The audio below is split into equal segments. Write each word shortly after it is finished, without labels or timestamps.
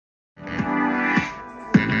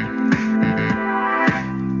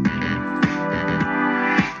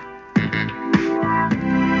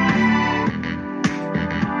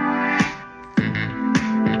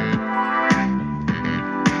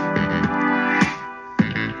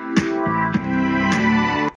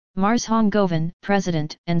Marshong Govan,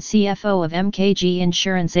 President and CFO of MKG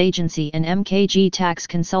Insurance Agency and MKG Tax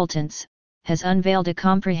Consultants, has unveiled a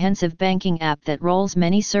comprehensive banking app that rolls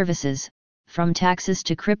many services, from taxes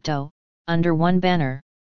to crypto, under one banner.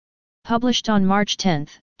 Published on March 10,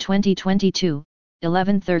 2022,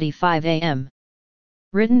 11:35 a.m.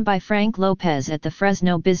 Written by Frank Lopez at the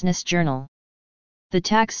Fresno Business Journal. The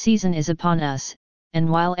tax season is upon us, and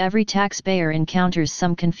while every taxpayer encounters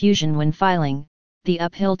some confusion when filing, the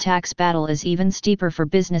uphill tax battle is even steeper for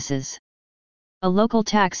businesses. A local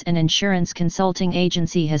tax and insurance consulting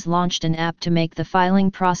agency has launched an app to make the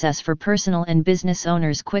filing process for personal and business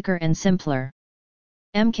owners quicker and simpler.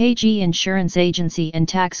 MKG Insurance Agency and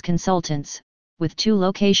Tax Consultants, with 2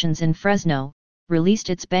 locations in Fresno,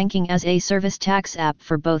 released its Banking as a Service tax app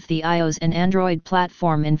for both the iOS and Android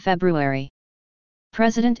platform in February.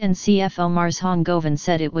 President and CFO Marshong Govan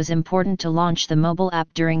said it was important to launch the mobile app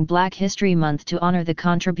during Black History Month to honor the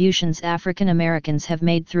contributions African Americans have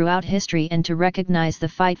made throughout history and to recognize the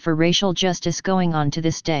fight for racial justice going on to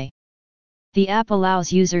this day. The app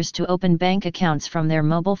allows users to open bank accounts from their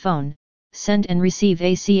mobile phone, send and receive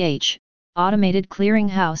ACH, automated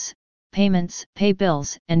clearinghouse, payments, pay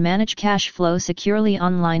bills, and manage cash flow securely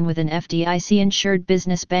online with an FDIC-insured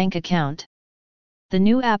business bank account. The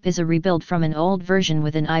new app is a rebuild from an old version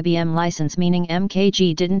with an IBM license, meaning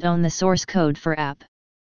MKG didn't own the source code for app.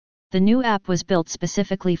 The new app was built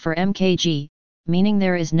specifically for MKG, meaning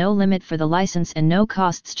there is no limit for the license and no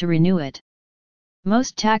costs to renew it.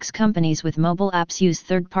 Most tax companies with mobile apps use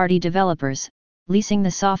third-party developers, leasing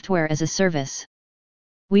the software as a service.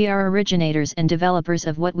 We are originators and developers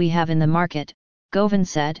of what we have in the market, Govan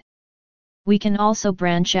said. We can also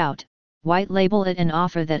branch out, white label it and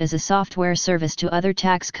offer that as a software service to other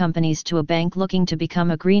tax companies to a bank looking to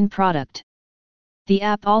become a green product. The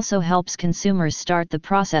app also helps consumers start the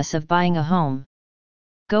process of buying a home.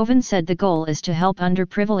 Govan said the goal is to help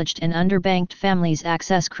underprivileged and underbanked families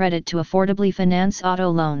access credit to affordably finance auto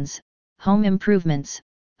loans, home improvements,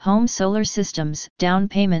 home solar systems, down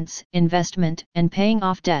payments, investment, and paying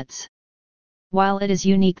off debts. While it is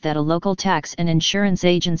unique that a local tax and insurance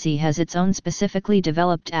agency has its own specifically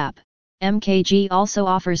developed app, MKG also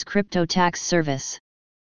offers crypto tax service.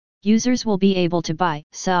 Users will be able to buy,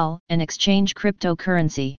 sell, and exchange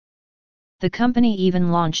cryptocurrency. The company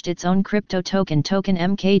even launched its own crypto token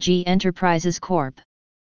MKG Enterprises Corp.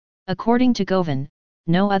 According to Govan,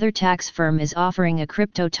 no other tax firm is offering a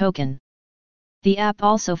crypto token. The app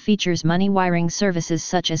also features money wiring services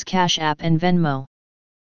such as Cash App and Venmo.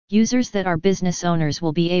 Users that are business owners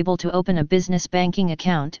will be able to open a business banking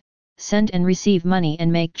account, send and receive money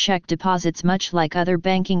and make check deposits much like other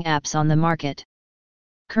banking apps on the market.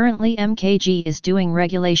 Currently MKG is doing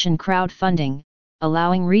regulation crowdfunding,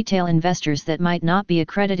 allowing retail investors that might not be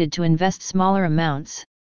accredited to invest smaller amounts.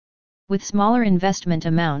 With smaller investment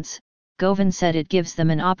amounts, Govan said it gives them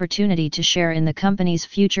an opportunity to share in the company's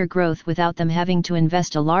future growth without them having to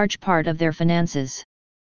invest a large part of their finances.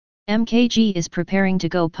 MKG is preparing to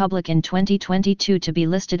go public in 2022 to be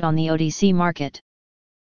listed on the OTC market.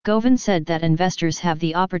 Govan said that investors have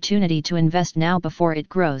the opportunity to invest now before it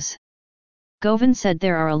grows. Govan said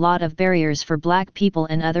there are a lot of barriers for Black people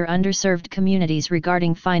and other underserved communities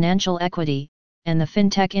regarding financial equity, and the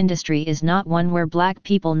fintech industry is not one where Black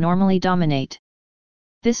people normally dominate.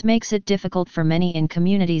 This makes it difficult for many in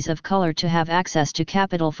communities of color to have access to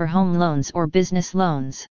capital for home loans or business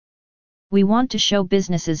loans. We want to show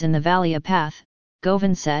businesses in the Valley a path,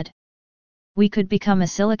 Govan said. We could become a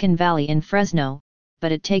Silicon Valley in Fresno,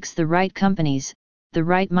 but it takes the right companies, the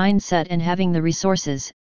right mindset and having the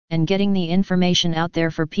resources, and getting the information out there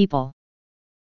for people.